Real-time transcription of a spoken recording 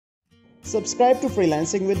Subscribe to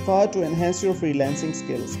Freelancing with Fahad to enhance your freelancing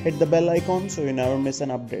skills. Hit the bell icon so you never miss an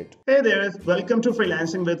update. Hey there, welcome to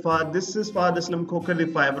Freelancing with Fahad. This is 𝐂𝐴𝐻𝐴𝐻𝐴𝐻𝐿, the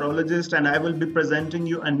Fiverrologist, and I will be presenting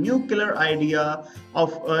you a new killer idea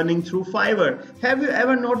of earning through Fiverr. Have you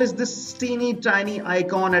ever noticed this teeny tiny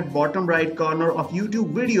icon at bottom right corner of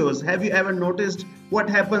YouTube videos? Have you ever noticed what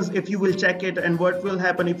happens if you will check it and what will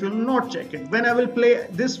happen if you will not check it? When I will play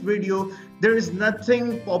this video, there is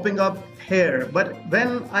nothing popping up here, but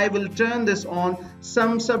when I will turn this on,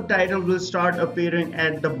 some subtitle will start appearing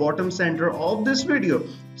at the bottom center of this video.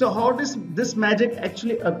 So how does this magic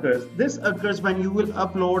actually occurs? This occurs when you will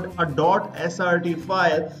upload a .srt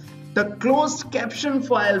file. The closed caption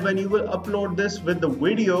file, when you will upload this with the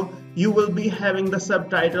video, you will be having the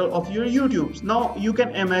subtitle of your YouTubes. Now you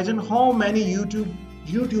can imagine how many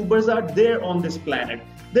YouTubers are there on this planet.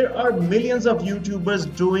 There are millions of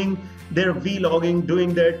YouTubers doing their vlogging,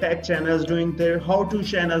 doing their tech channels, doing their how-to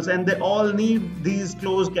channels, and they all need these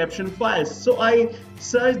closed caption files. So I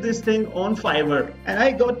searched this thing on Fiverr and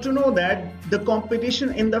I got to know that the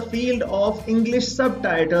competition in the field of English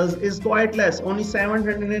subtitles is quite less. Only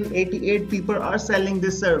 788 people are selling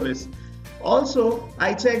this service. Also,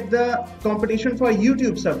 I checked the competition for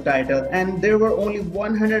YouTube subtitle and there were only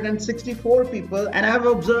 164 people, and I have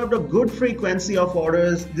observed a good frequency of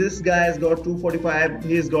orders. This guy has got 245,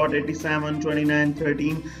 he's got 87, 29,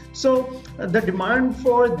 13. So the demand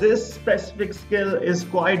for this specific skill is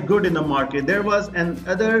quite good in the market. There was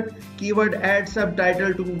another keyword add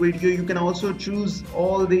subtitle to video. You can also choose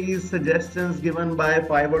all these suggestions given by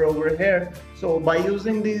Fiverr over here. So by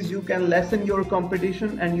using these, you can lessen your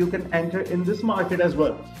competition and you can enter in this market as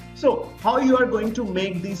well. So how you are going to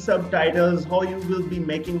make these subtitles, how you will be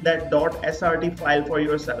making that .srt file for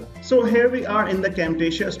yourself. So here we are in the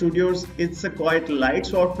Camtasia Studios. It's a quite light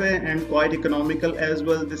software and quite economical as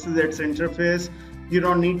well. This is its interface. You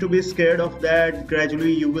don't need to be scared of that.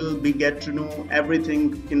 Gradually you will get to know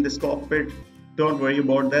everything in this cockpit. Don't worry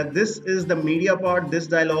about that. This is the media part, this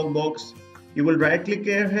dialog box. You will right click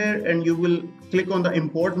here and you will click on the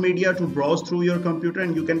import media to browse through your computer,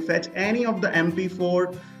 and you can fetch any of the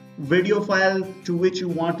MP4 video file to which you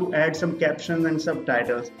want to add some captions and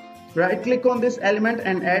subtitles. Right click on this element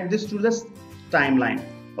and add this to the timeline.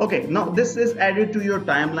 Okay, now this is added to your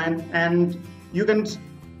timeline and you can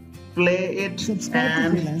play it.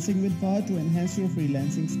 Subscribe to Freelancing with Fahad to enhance your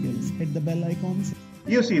freelancing skills. Hit the bell icons.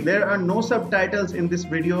 You see, there are no subtitles in this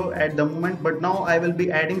video at the moment, but now I will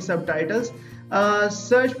be adding subtitles.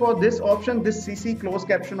 Search for this option, this CC closed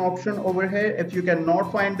caption option over here. If you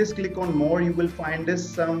cannot find this, click on more. You will find this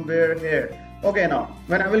somewhere here. Okay, now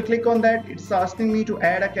when I will click on that, it's asking me to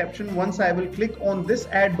add a caption. Once I will click on this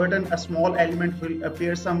add button, a small element will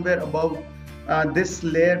appear somewhere above this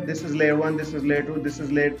layer. This is layer 1, this is layer 2, this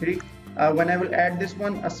is layer 3. When I will add this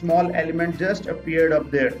one, a small element just appeared up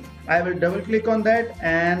there. I will double click on that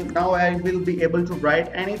and now I will be able to write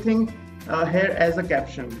anything here as a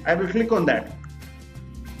caption. I will click on that.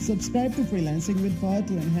 Subscribe to Freelancing with Fahad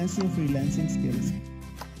to enhance your freelancing skills.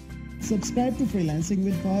 Subscribe to Freelancing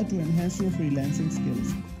with Fahad to enhance your freelancing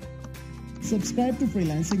skills. Subscribe to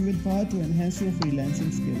Freelancing with Fahad to enhance your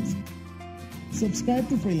freelancing skills. Subscribe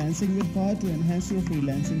to Freelancing with Fahad to enhance your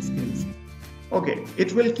freelancing skills. Okay,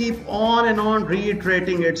 it will keep on and on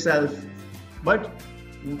reiterating itself. But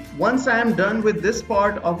once I am done with this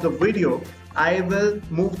part of the video, I will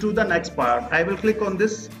move to the next part. I will click on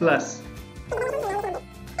this plus.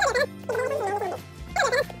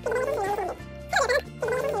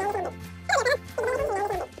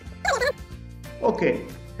 Okay,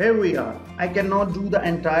 here we are. I cannot do the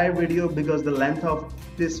entire video because the length of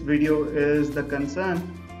this video is the concern.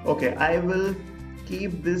 Okay, I will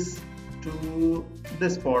keep this to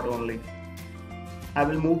this part only. I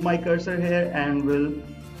will move my cursor here and will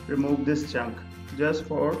remove this chunk just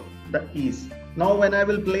for the ease. Now when I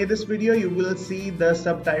will play this video, you will see the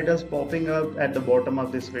subtitles popping up at the bottom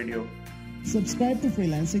of this video. Subscribe to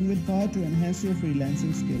Freelancing with Fahad to enhance your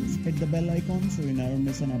freelancing skills. Hit the bell icon so you never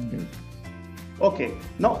miss an update. Okay,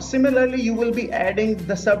 now similarly you will be adding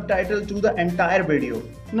the subtitle to the entire video.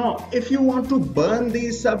 Now if you want to burn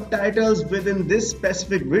these subtitles within this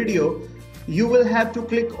specific video, you will have to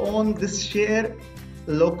click on this share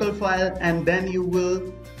local file and then you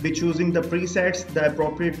will be choosing the presets, the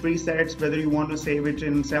appropriate presets, whether you want to save it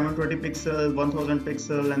in 720 pixel, 1000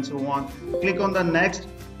 pixel and so on. Click on the next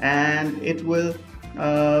and it will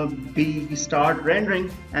start rendering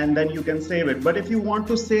and then you can save it. But if you want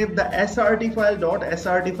to save the SRT file,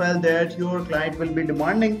 .srt file that your client will be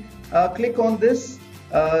demanding, click on this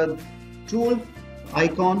tool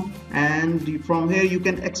icon and from here you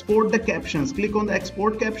can export the captions. Click on the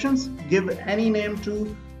export captions, give any name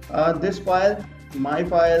to this file, my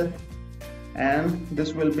file, and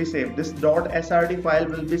this will be saved. This .srd file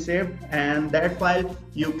will be saved, and that file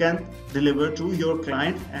you can deliver to your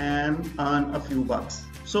client and earn a few bucks.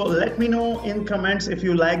 So let me know in comments if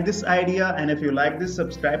you like this idea, and if you like this,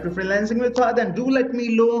 subscribe to Freelancing with Fahad, and do let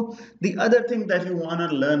me know the other thing that you want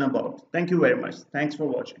to learn about. Thank you very much. Thanks for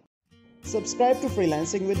watching. Subscribe to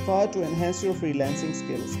Freelancing with Fahad to enhance your freelancing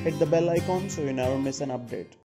skills. Hit the bell icon so you never miss an update.